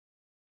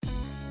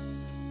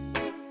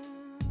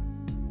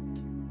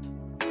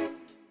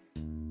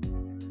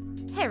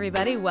Hey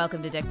everybody,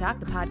 welcome to TikTok,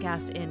 the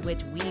podcast in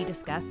which we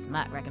discuss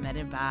smut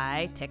recommended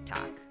by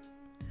TikTok.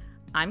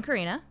 I'm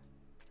Karina.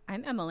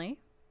 I'm Emily.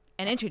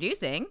 And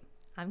introducing...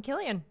 I'm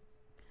Killian.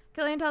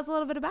 Killian, tell us a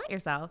little bit about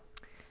yourself.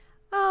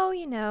 Oh,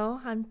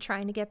 I'm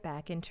trying to get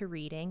back into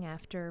reading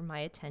after my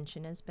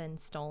attention has been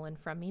stolen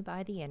from me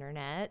by the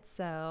internet.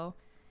 So,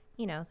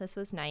 this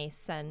was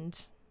nice and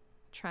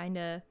trying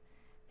to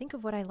think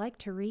of what I like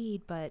to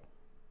read, but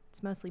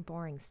it's mostly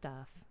boring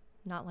stuff.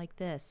 Not like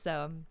this.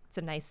 So it's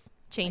a nice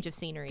change of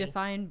scenery.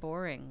 Define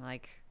boring,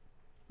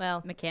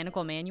 Well,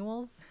 mechanical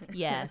manuals?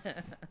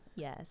 yes.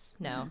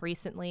 No,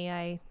 recently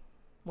I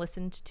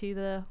listened to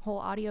the whole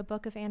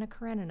audiobook of Anna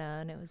Karenina,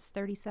 and it was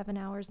 37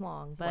 hours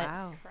long. But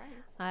Wow.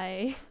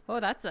 I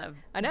That's a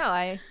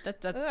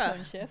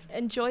tone shift.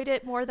 enjoyed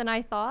it more than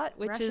I thought,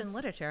 which Russian is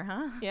literature,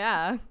 huh?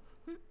 Yeah.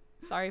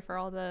 Sorry for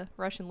all the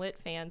Russian lit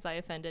fans I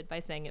offended by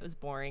saying it was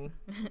boring.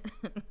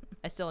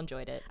 I still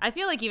enjoyed it. I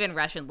feel like even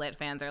Russian lit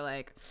fans are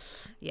like,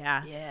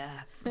 yeah,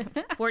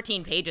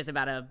 14 pages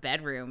about a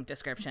bedroom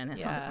description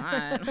is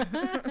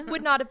fun.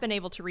 Would not have been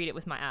able to read it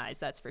with my eyes,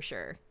 that's for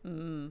sure.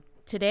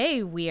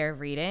 Today we are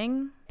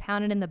reading...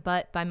 Pounded in the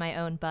Butt by My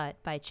Own Butt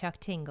by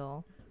Chuck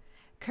Tingle.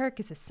 Kirk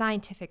is a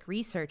scientific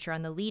researcher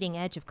on the leading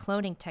edge of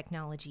cloning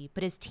technology,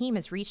 but his team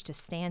has reached a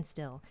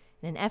standstill.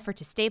 In an effort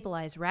to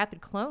stabilize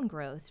rapid clone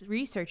growth,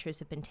 researchers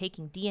have been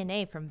taking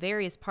DNA from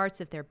various parts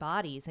of their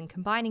bodies and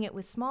combining it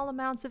with small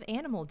amounts of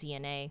animal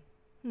DNA.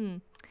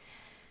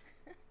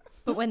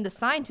 But when the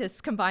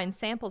scientists combine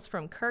samples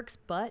from Kirk's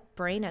butt,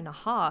 brain, and a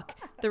hawk,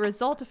 the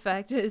result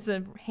effect is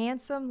a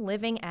handsome,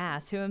 living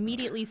ass who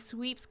immediately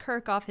sweeps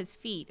Kirk off his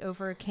feet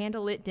over a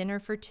candlelit dinner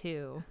for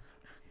two.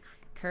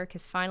 Kirk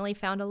has finally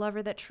found a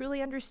lover that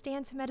truly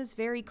understands him at his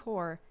very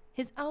core,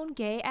 his own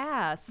gay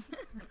ass.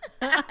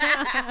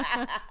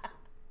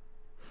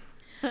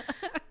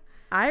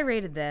 I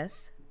rated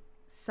this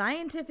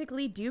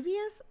scientifically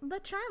dubious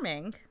but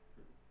charming.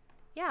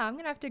 Yeah, I'm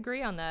going to have to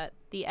agree on that.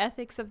 The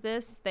ethics of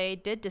this, they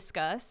did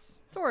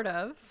discuss. Sort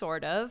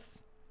of.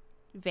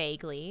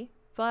 Vaguely.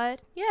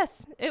 But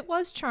yes, it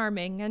was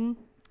charming and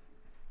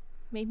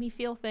made me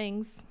feel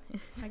things.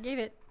 I gave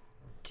it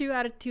 2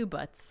 out of 2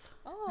 butts.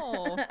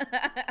 Oh.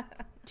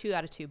 2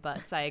 out of 2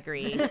 butts, I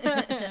agree.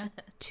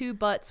 2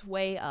 butts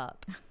way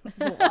up.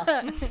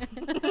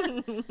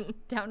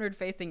 Downward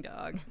facing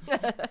dog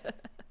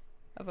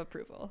of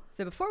approval.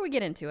 So before we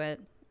get into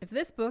it, if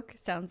this book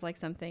sounds like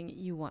something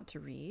you want to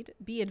read,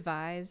 be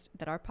advised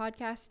that our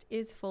podcast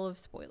is full of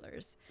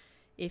spoilers.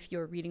 If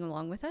you're reading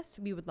along with us,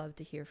 we would love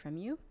to hear from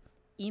you.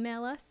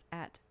 Email us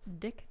at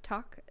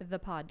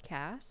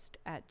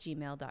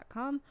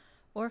dicktalkthepodcast@gmail.com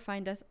or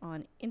find us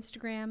on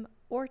Instagram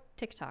or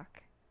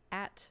TikTok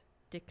at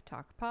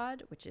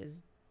DickTalkPod, which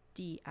is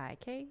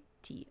DickTokPod.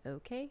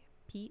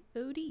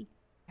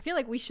 I feel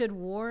like we should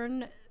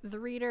warn the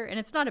reader, and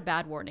it's not a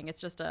bad warning,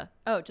 it's just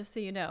just so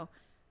you know,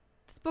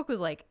 this book was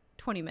like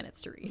 20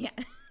 minutes to read. Yeah.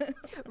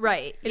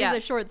 Right. It is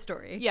a short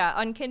story. Yeah,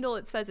 on Kindle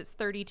it says it's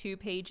 32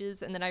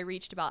 pages, and then I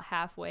reached about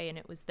halfway and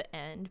it was the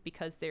end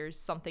because there's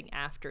something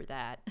after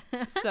that.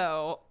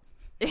 So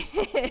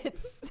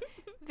it's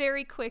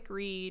very quick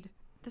read.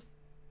 This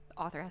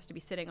author has to be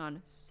sitting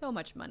on so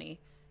much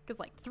money because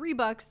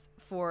 $3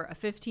 for a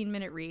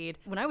 15-minute read.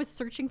 When I was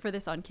searching for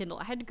this on Kindle,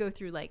 I had to go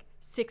through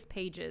 6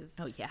 pages.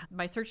 Oh, yeah.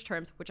 My search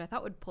terms, which I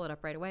thought would pull it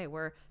up right away,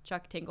 were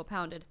Chuck Tingle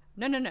pounded.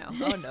 No.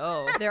 Oh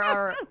no. There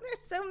are There's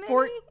so many.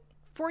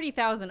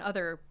 40,000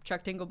 other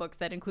Chuck Tingle books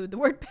that include the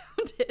word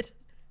pounded.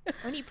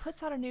 When he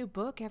puts out a new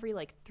book every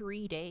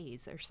 3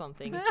 days or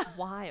something, it's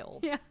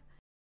wild. Yeah.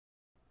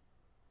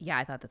 Yeah,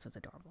 I thought this was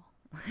adorable.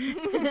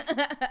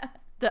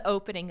 The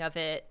opening of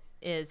it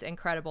is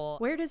incredible.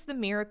 Where does the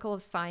miracle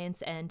of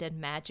science end and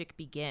magic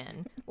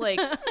begin? With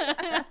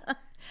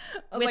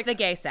the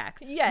gay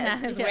sex.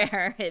 Yes, That is yes.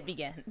 where it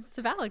begins. It's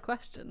a valid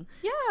question.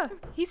 Yeah,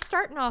 he's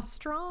starting off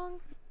strong,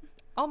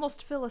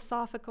 almost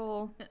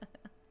philosophical.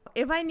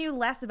 If I knew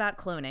less about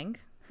cloning...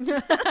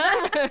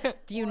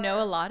 Do you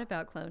know a lot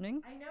about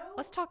cloning? I know.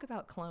 Let's talk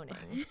about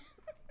cloning.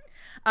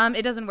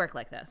 It doesn't work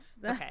like this.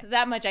 Okay.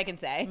 That much I can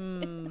say.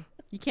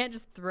 You can't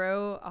just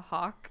throw a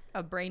hawk,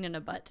 a brain, and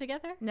a butt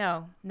together?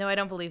 No, I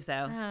don't believe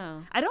so.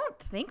 Oh. I don't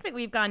think that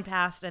we've gone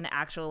past an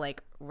actual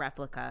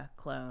replica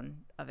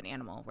clone of an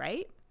animal,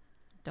 right?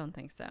 Don't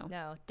think so.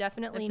 No,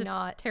 definitely It's a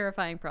not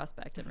terrifying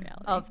prospect in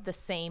reality. of the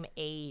same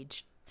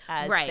age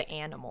as Right. the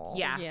animal.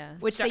 Yeah. Yes.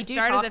 Which they do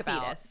start talk as a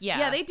about. fetus.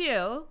 Yeah. They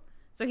do.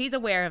 So he's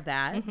aware of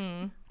that.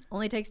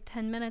 Only takes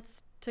 10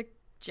 minutes to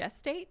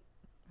gestate?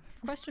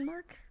 Question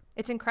mark?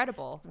 It's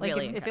incredible.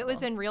 Really if it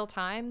was incredible. in real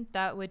time,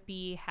 that would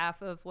be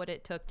half of what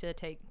it took to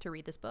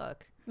read this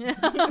book.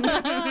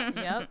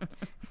 Yep.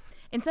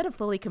 Instead of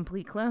fully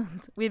complete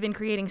clones, we've been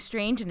creating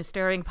strange and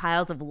disturbing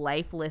piles of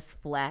lifeless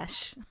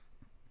flesh.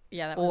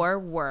 Yeah, that Or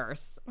was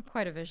worse.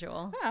 quite a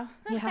visual. Oh,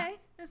 Yeah. okay.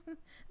 This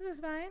is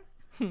fine.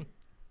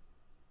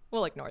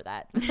 We'll ignore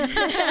that.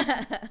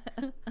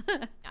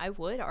 I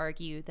would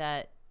argue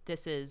that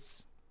this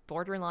is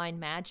borderline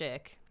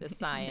magic, the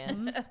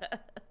science.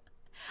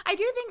 I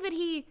do think that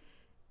he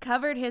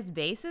covered his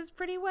bases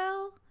pretty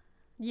well.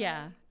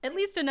 Yeah, at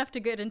least enough to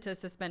get into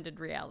suspended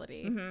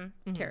reality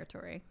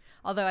territory.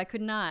 Although I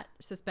could not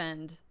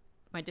suspend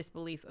my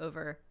disbelief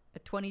over a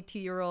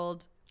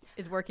 22-year-old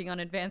is working on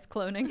advanced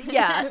cloning.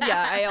 Yeah,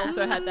 I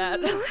also had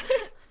that.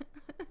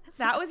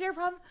 That was your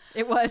problem?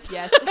 It was.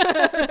 Yes.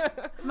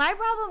 My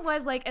problem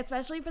was, like,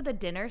 especially for the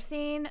dinner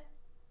scene,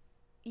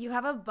 you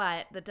have a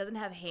butt that doesn't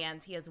have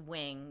hands. He has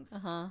wings.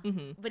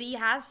 But he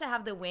has to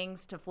have the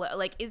wings to float.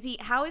 Like,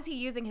 how is he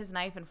using his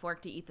knife and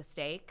fork to eat the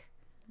steak?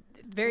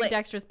 Very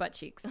dexterous butt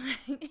cheeks.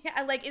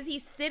 Yeah, like, is he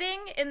sitting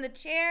in the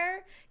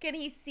chair? Can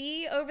he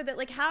see over the,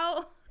 like,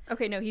 how?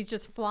 Okay, no, he's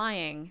just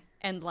flying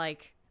and,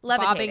 like,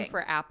 Levitating. bobbing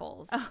for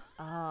apples.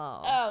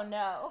 Oh,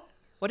 no.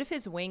 What if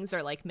his wings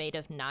are like made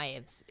of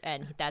knives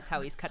and that's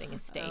how he's cutting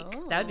his steak?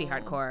 That would be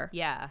hardcore.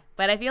 Yeah.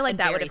 But I feel like And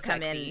that would very have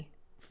come in sexy.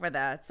 for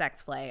the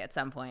sex play at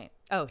some point.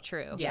 Oh,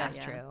 true. Yeah. That's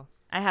Yeah. true.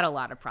 I had a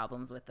lot of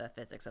problems with the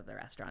physics of the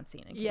restaurant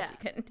scene, in case you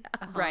couldn't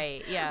tell.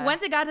 Right. Yeah.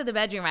 Once it got to the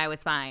bedroom, I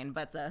was fine,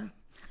 but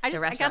I the gotta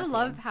restaurant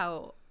love scene.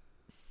 how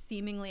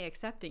seemingly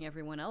accepting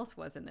everyone else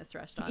was in this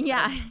restaurant.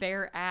 Yeah. Their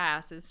bare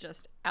ass is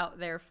just out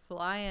there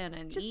flying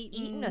and just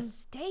eating a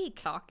steak.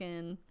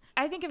 talking.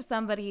 I think if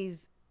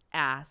somebody's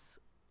ass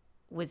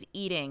was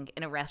eating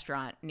in a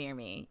restaurant near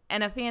me,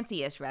 and a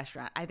fancy-ish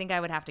restaurant, I think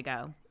I would have to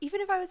go. Even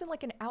if I was in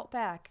like an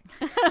Outback.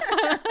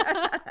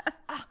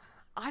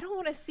 I don't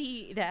want to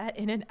see that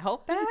in an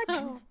Outback.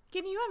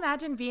 Can you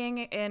imagine being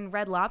in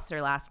Red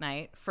Lobster last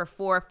night for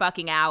 4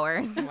 fucking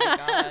hours Oh my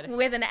God.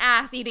 with an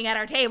ass eating at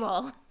our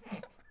table?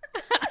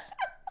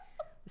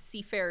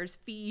 Seafarer's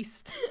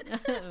feast.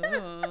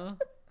 Ooh.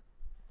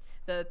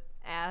 The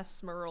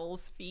ass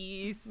Merle's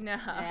feast. No.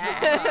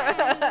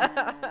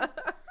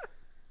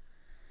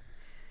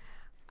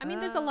 I mean,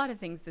 there's a lot of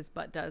things this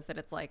butt does that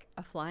it's like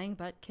a flying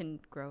butt can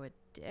grow a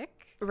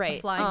dick. Right.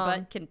 A flying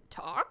butt can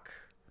talk.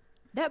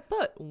 That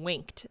butt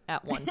winked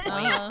at one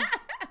point.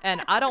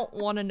 And I don't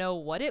want to know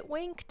what it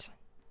winked.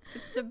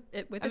 It's a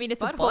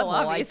butthole,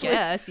 obviously. I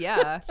guess.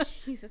 Yeah.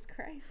 Jesus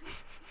Christ.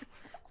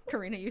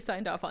 Karina, you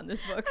signed off on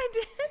this book. I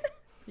did.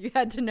 You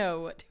had to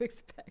know what to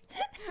expect.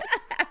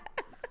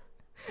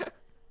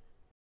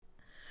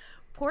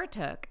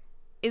 Portook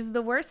is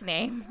the worst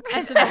name.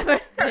 It's a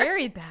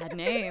very bad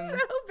name. So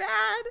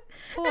bad.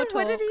 And what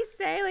Portook. did he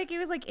say? Like, he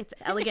was like, it's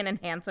elegant and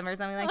handsome or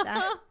something like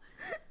that.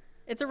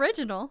 It's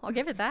original. I'll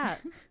give it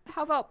that.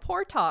 How about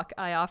Portalk?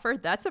 I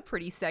offered. That's a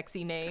pretty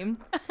sexy name.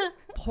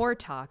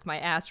 Portalk, my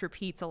ass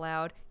repeats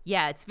aloud.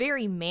 Yeah, it's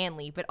very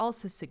manly, but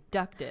also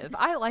seductive.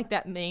 I like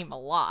that name a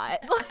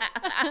lot.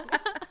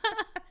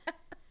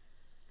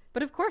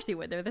 But of course you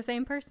would. They're the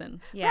same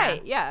person. Yeah.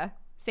 Right, yeah.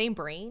 Same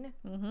brain.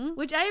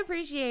 Which I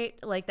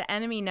appreciate. Like, the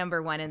enemy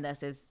number one in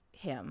this is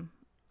him.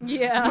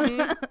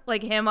 Yeah.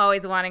 Like, him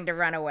always wanting to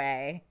run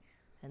away.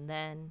 And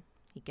then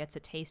he gets a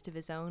taste of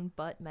his own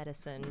butt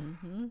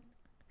medicine.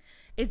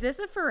 Is this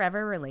a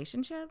forever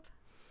relationship?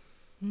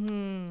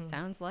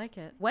 Sounds like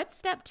it. What's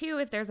step 2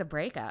 if there's a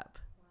breakup?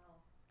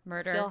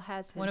 Murder. Still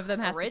has his One of them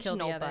has to kill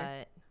the original other.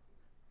 butt.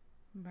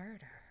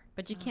 Murder.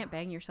 But you can't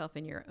bang yourself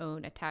in your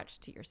own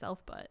attached to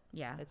yourself butt.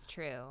 Yeah. That's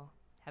true.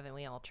 Haven't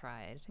we all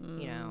tried?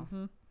 You know.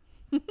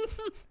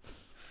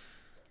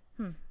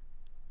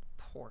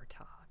 Poor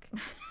talk.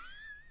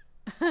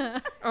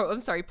 Oh, I'm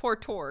sorry. Poor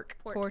torque.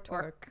 Poor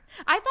torque.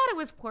 I thought it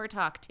was poor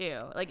talk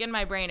too. Like, in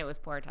my brain, it was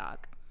poor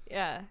talk.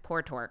 Yeah,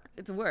 Poor torque.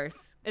 It's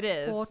worse. it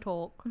is. Poor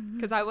talk.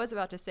 Because I was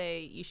about to say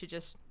you should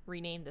just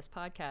rename this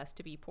podcast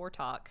to be Poor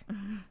Talk.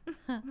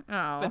 Oh.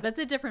 But that's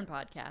a different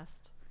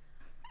podcast.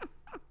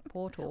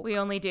 Poor talk. We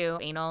only do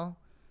anal.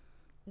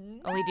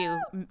 Only do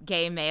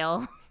gay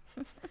male.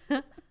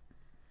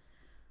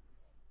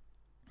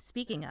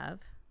 Speaking of,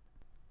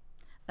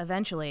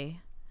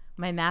 eventually,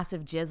 my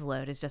massive jizz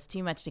load is just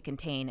too much to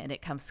contain and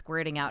it comes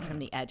squirting out from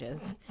the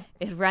edges.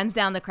 It runs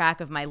down the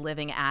crack of my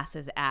living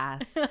ass's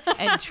ass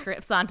and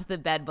trips onto the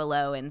bed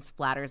below in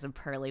splatters of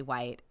pearly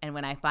white. And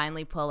when I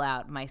finally pull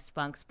out, my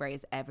spunk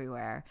sprays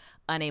everywhere,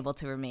 unable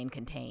to remain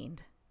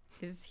contained.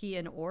 Is he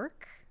an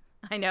orc?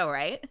 I know,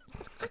 right?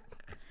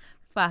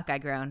 Fuck, I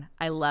groan.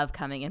 I love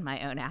coming in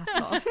my own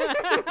asshole.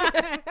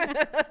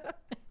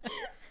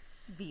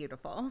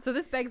 Beautiful. So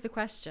this begs the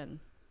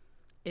question.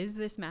 Is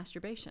this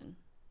masturbation?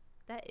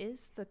 That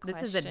is the question.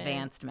 This is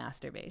advanced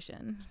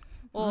masturbation.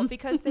 Well,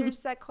 because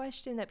there's that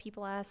question that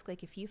people ask,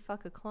 like, if you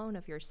fuck a clone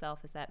of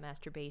yourself, is that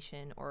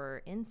masturbation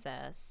or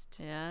incest?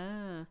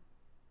 Yeah.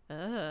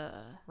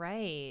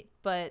 Right.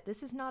 But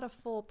this is not a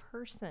full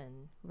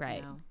person.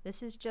 Right. No.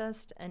 This is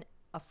just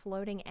a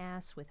floating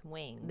ass with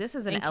wings. This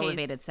is an In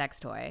elevated case- sex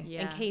toy.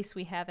 Yeah. In case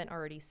we haven't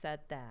already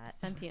said that.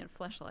 Sentient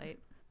fleshlight.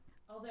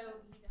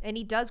 And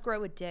he does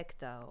grow a dick,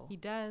 though. He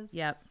does.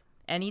 Yep.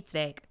 And eat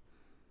steak.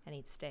 And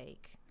eat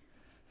steak.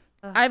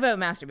 I vote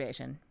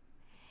masturbation.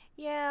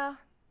 Yeah.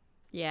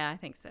 Yeah, I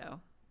think so.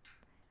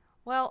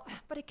 Well,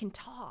 but it can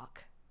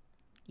talk.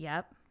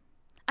 Yep.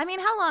 I mean,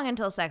 how long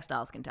until sex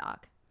dolls can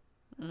talk?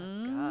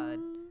 God.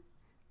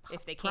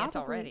 If they can't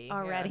Probably already.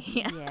 Already.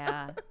 Yeah.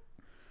 Yeah.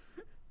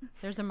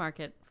 There's a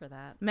market for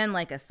that. Men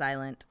like us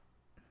silent.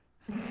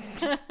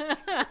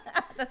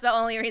 That's the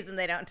only reason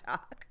they don't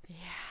talk.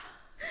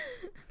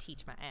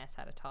 Teach my ass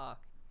how to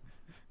talk.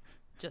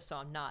 Just so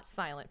I'm not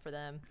silent for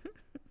them.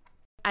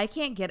 I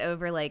can't get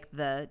over like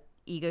the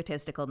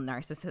egotistical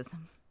narcissism.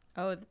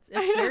 Oh, it's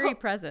very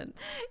present.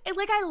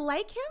 Like I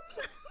like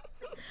him,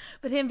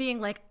 but him being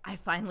like, I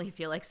finally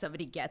feel like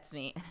somebody gets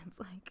me, and it's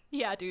like,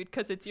 Yeah, dude,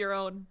 because it's your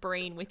own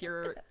brain with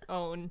your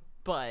own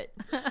butt.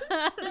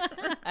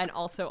 And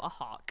also a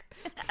hawk.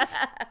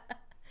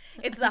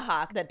 it's the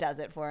hawk that does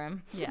it for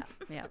him. Yeah,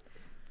 yeah.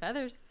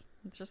 Feathers.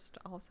 It's just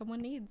all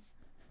someone needs.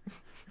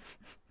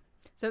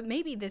 So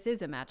maybe this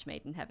is a match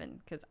made in heaven,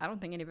 because I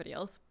don't think anybody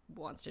else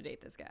wants to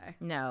date this guy.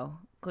 No,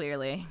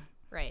 clearly.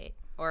 Right.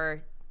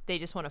 Or they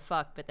just want to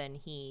fuck, but then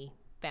he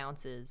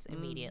bounces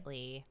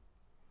immediately.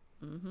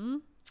 Mm-hmm.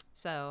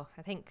 So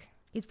I think,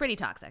 He's pretty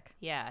toxic.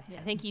 yeah, Yes.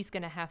 I think he's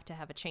going to have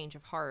a change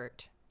of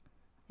heart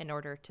in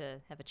order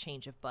to have a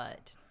change of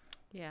butt.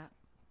 Yeah.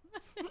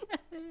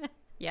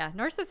 Yeah,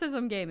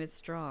 narcissism game is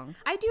strong.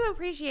 I do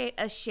appreciate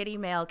a shitty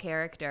male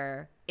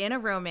character in a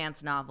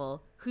romance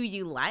novel who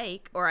you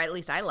like, or at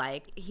least I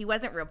like. He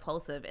wasn't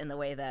repulsive in the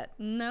way that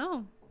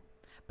No.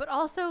 But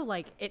also,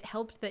 like, it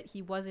helped that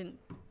he wasn't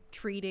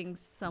treating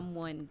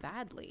someone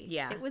badly.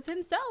 Yeah. It was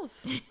himself.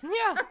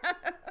 Yeah.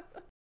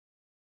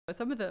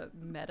 Some of the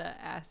meta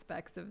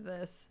aspects of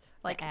this,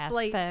 like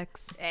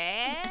Aspects.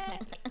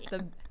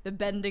 the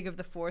bending of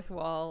the fourth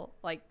wall,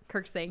 like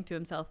Kirk saying to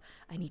himself,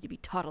 I need to be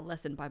taught a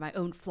lesson by my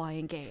own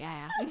flying gay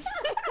ass.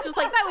 It's just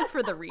like, that was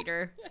for the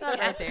reader. That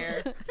right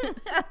there.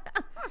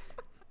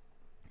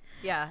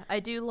 Yeah, I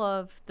do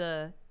love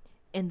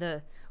in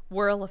the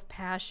whirl of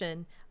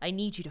passion, I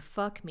need you to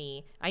fuck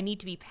me. I need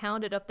to be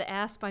pounded up the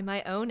ass by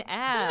my own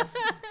ass.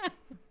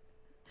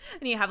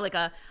 and you have like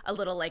a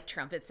little like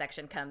trumpet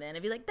section come in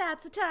and be like,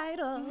 that's the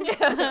title.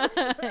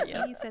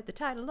 He said the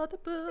title of the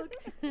book.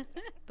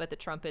 But the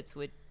trumpets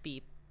would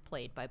be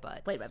played by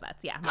butts. Played by butts,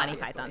 yeah, Monty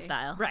Obviously. Python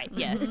style. Right,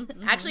 yes.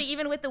 Actually,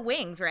 even with the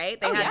wings, right?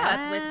 They had yeah.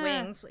 butts with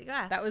wings. Like,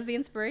 yeah, That was the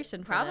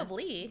inspiration for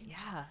probably.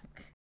 Yeah.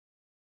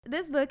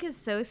 This book is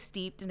so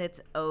steeped in its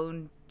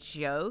own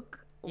joke.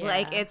 Yeah.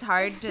 Like, it's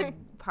hard to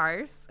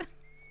parse. this.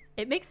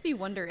 It makes me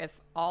wonder if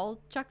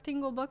all Chuck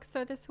Tingle books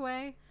are this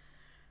way.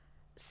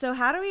 So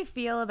how do we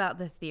feel about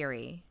the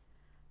theory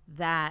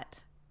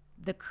that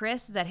the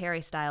Chris that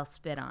Harry Styles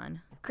spit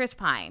on, Chris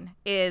Pine,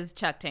 is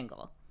Chuck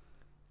Tingle?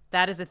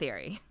 That is a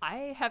theory.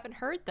 I haven't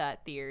heard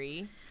that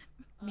theory.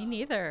 Me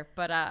neither,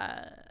 but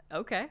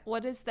okay.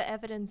 What is the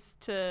evidence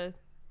to...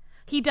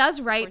 He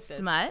does write this.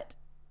 smut.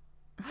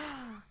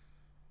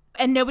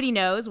 And nobody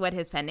knows what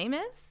his pen name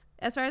is,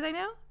 as far as I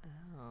know.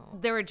 Oh.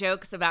 There were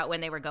jokes about when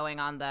they were going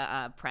on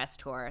the press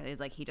tour. He's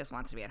like, he just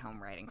wants to be at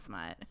home writing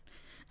smut.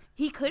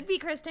 He could be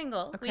Chris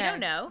Tingle. We Okay. don't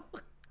know.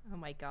 Oh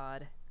my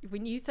god.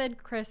 When you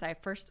said Chris, I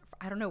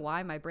don't know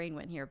why my brain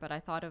went here, but I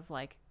thought of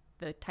like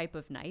the type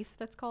of knife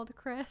that's called a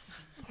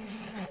Chris.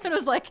 And it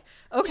was like,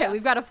 okay,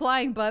 we've got a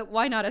flying butt.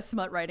 Why not a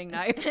smut writing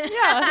knife?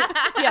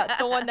 Yeah,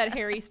 the one that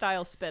Harry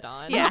Styles spit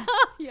on. Yeah.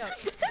 Yeah.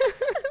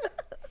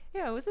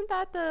 Yeah, wasn't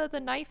that the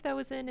knife that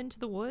was in Into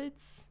the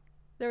Woods?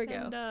 There we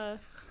go. And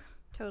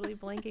totally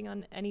blanking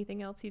on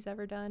anything else he's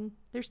ever done.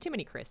 There's too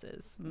many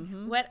Chris's.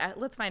 What?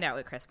 Let's find out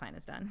what Chris Pine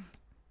has done.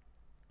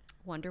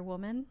 Wonder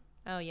Woman,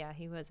 Oh yeah,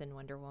 he was in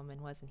Wonder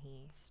Woman, wasn't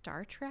he?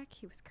 Star Trek.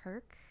 He was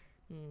Kirk.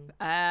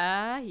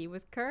 Mm. He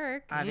was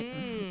Kirk.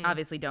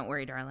 Obviously, Don't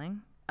Worry,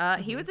 Darling.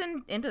 He was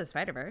in Into the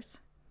Spider-Verse.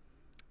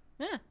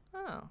 Yeah.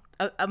 Oh,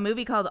 A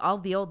movie called All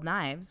the Old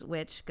Knives,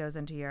 which goes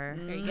into your...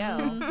 there you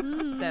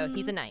go. So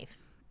he's a knife.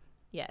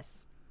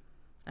 Yes.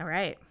 All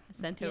right. A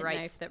sentient writes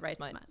knife that writes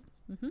smut.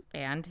 smut.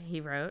 And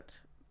he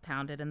wrote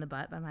Pounded in the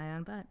Butt by My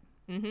Own Butt.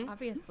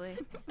 Obviously.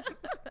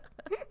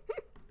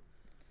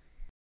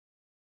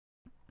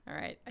 All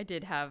right. I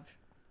did have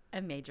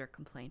a major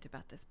complaint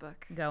about this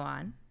book. Go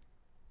on.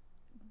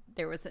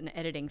 There was an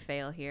editing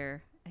fail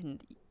here,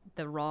 and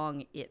the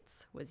wrong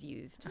 "its" was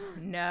used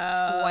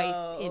No.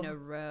 twice in a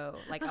row,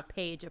 like a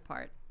page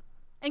apart.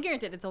 And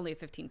granted, it's only a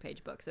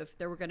 15-page book, so if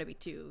there were going to be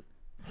two,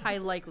 high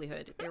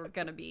likelihood they were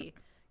going to be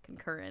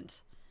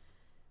concurrent.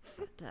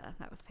 But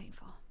that was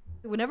painful.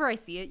 Whenever I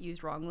see it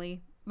used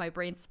wrongly, my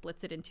brain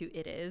splits it into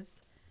 "it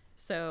is."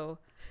 So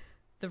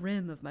the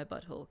rim of my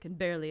butthole can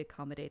barely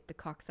accommodate the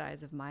cock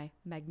size of my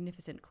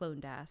magnificent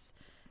cloned ass,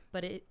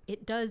 but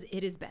it does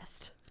it is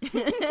best.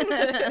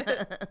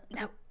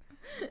 No.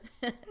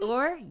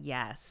 Or,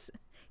 yes,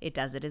 it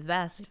does it his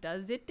best. It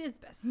does it is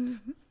best.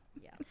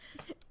 Yeah.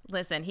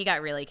 Listen, he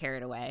got really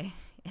carried away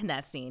in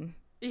that scene.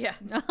 Yeah.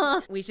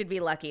 We should be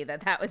lucky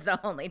that that was the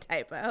only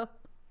typo.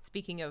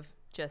 Speaking of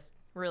just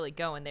really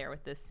going there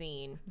with this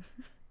scene,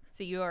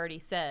 so you already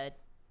said,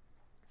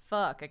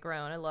 fuck, a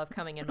groan. I love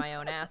coming in my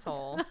own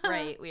asshole.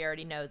 Right, we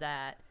already know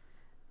that.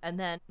 And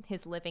then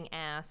his living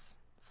ass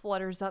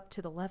flutters up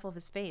to the level of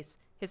his face.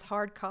 His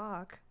hard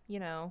cock,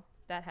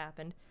 that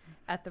happened,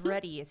 at the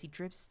ready as he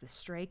drips the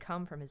stray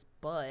cum from his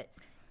butt.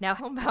 Now,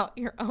 how about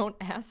your own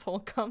asshole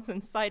comes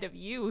inside of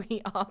you,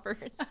 he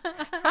offers.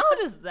 How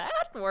does that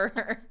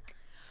work?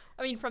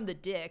 I mean, from the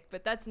dick,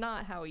 but that's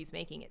not how he's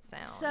making it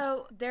sound.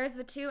 So there's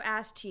the two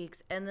ass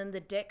cheeks, and then the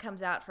dick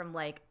comes out from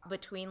like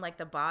between like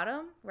the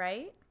bottom,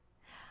 right?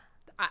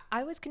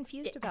 I was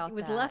confused about It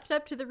was that. left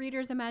up to the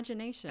reader's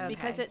imagination. Okay.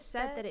 Because it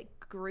said that it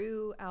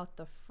grew out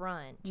the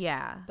front.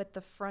 Yeah. But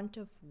the front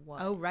of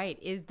what? Oh, right.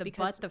 Is the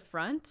Because- butt the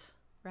front?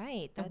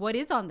 Right. And what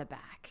is on the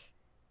back?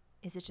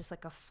 Is it just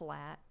like a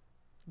flat,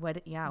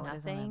 What? Yeah. What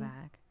is on Nothing. the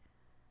back?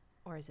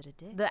 or is it a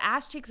dick? The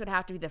ass cheeks would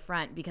have to be the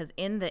front because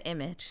in the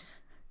image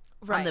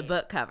on the Right.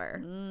 book cover,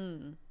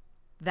 Mm.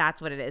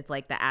 that's what it is.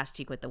 Like the ass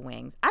cheek with the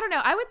wings. I don't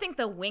know. I would think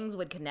the wings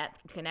would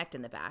connect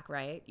in the back,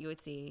 right? You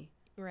would see.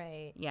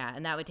 Right. Yeah,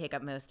 and that would take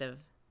up most of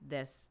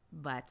this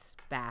butt's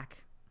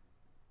back.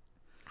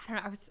 I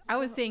don't know. I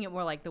was seeing it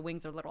more like the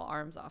wings are little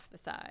arms off the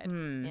side.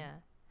 Hmm. Yeah.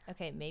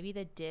 Okay, maybe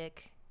the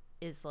dick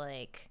is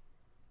like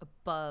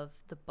above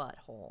the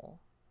butthole.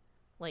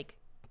 Like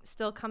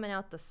still coming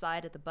out the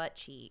side of the butt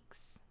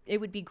cheeks. It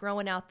would be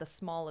growing out the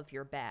small of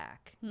your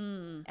back.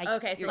 Hmm.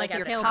 Okay, so like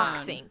like your a tailbone.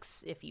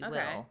 coccyx, if you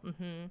Okay. will.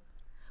 Mm-hmm.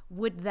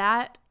 Would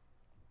that?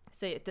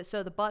 So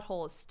the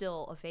butthole is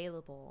still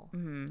available.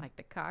 Like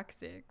the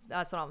coccyx.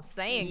 That's what I'm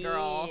saying,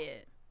 girl. Yeah.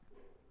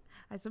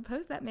 I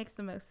suppose that makes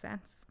the most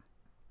sense.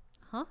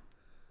 Huh?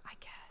 I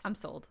guess. I'm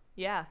sold.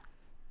 Yeah.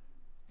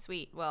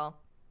 Sweet. Well,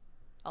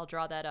 I'll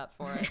draw that up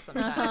for us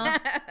sometime.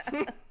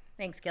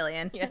 Thanks,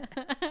 Killian. Yeah.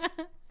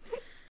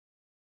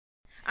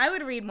 I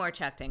would read more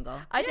Chuck Tingle.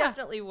 I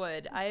definitely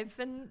would. I've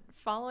been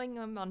following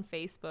him on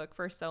Facebook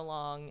for so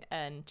long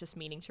and just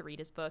meaning to read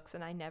his books,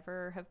 and I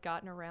never have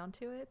gotten around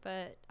to it,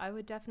 but I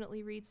would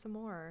definitely read some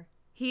more.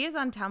 He is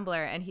on Tumblr,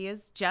 and he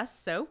is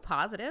just so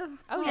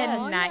positive. Oh,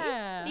 and yes. nice.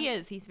 Yeah. He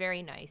is. He's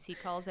very nice. He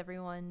calls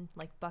everyone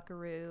like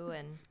buckaroo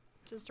and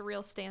just a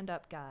real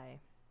stand-up guy.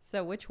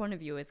 So which one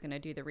of you is going to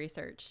do the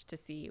research to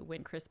see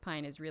when Chris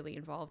Pine is really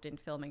involved in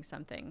filming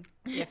something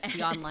if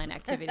the online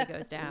activity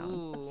goes down?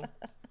 Ooh.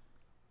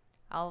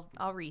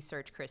 I'll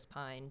research Chris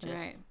Pine just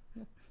Right.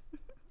 in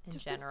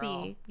Just to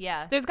general. see.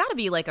 Yeah. There's got to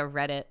be like a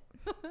Reddit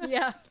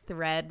Yeah.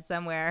 thread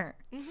somewhere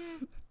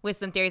with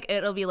some theories.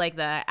 It'll be like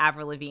the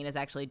Avril Lavigne is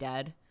actually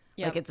dead.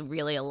 Yep. Like it's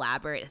really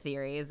elaborate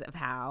theories of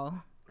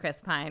how Chris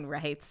Pine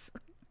writes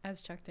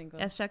As Chuck Tingle.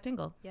 as Chuck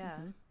Tingle. Yeah.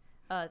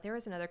 There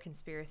was another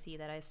conspiracy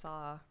that I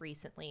saw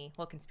recently,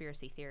 well,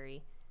 conspiracy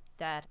theory,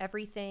 that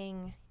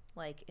everything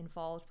like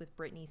involved with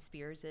Britney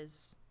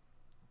Spears's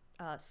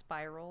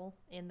spiral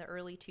in the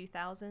early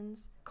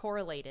 2000s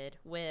correlated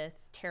with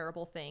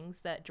terrible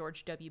things that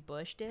George W.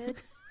 Bush did.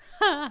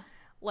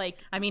 Like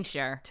I mean,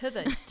 sure. to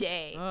the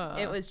day.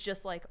 It was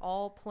just like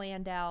all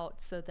planned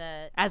out so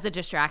that As a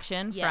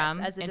distraction yes,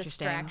 from as a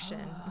interesting.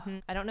 distraction.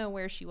 Mhm. I don't know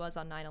where she was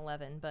on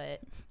 9/11,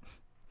 but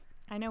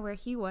I know where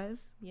he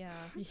was. yeah.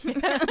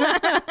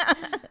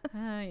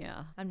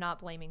 Yeah. I'm not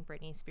blaming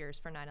Britney Spears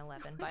for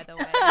 9/11, by the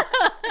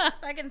way.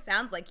 Fucking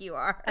sounds like you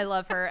are. I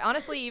love her.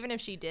 Honestly, even if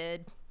she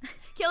did,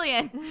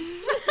 Killian.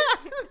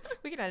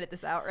 we can edit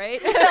this out,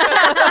 right?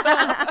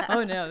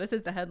 Oh no, this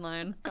is the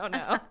headline. Oh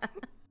no.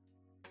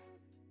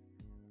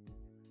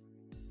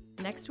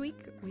 Next week,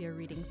 we are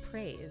reading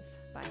Praise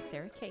by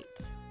Sarah Kate.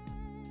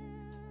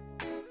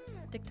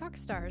 TikTok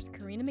stars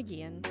Karina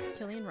McGeehan,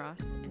 Killian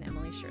Ross, and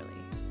Emily Shirley.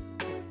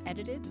 It's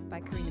edited by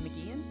Karina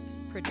McGeehan,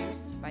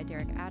 produced by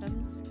Derek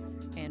Adams,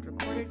 and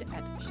recorded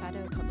at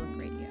Shadow Public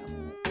Radio.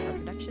 Our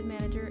production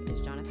manager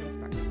is Jonathan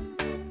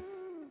Sparks.